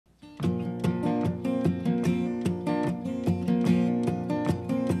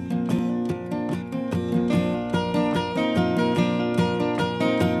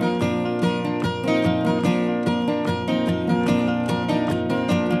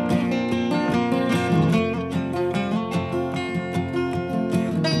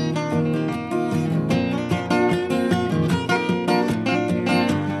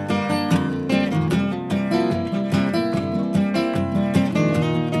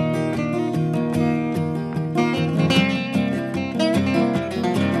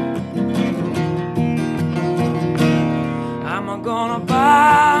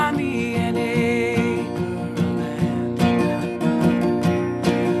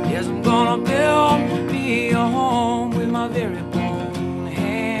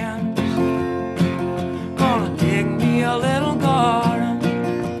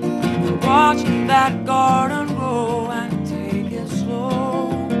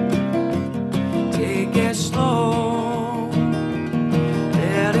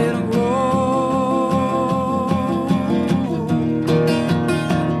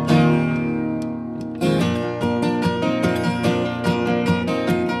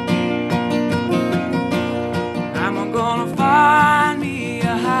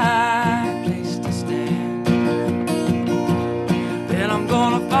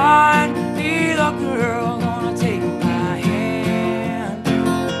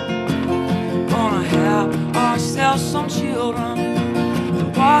just some children,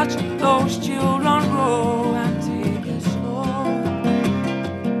 watch those children grow and take it slow.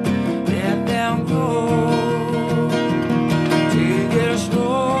 Let them grow, take it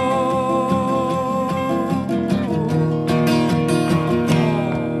slow.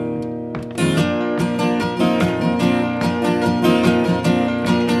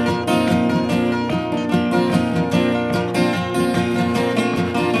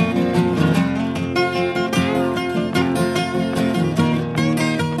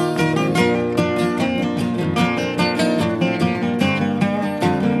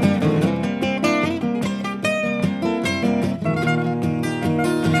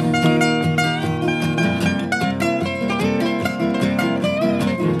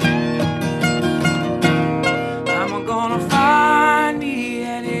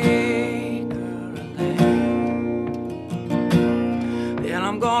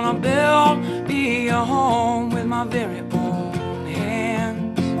 I'm gonna build me a home with my very own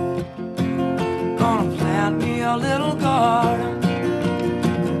hands. Gonna plant me a little garden,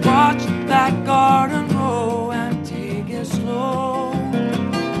 watch that garden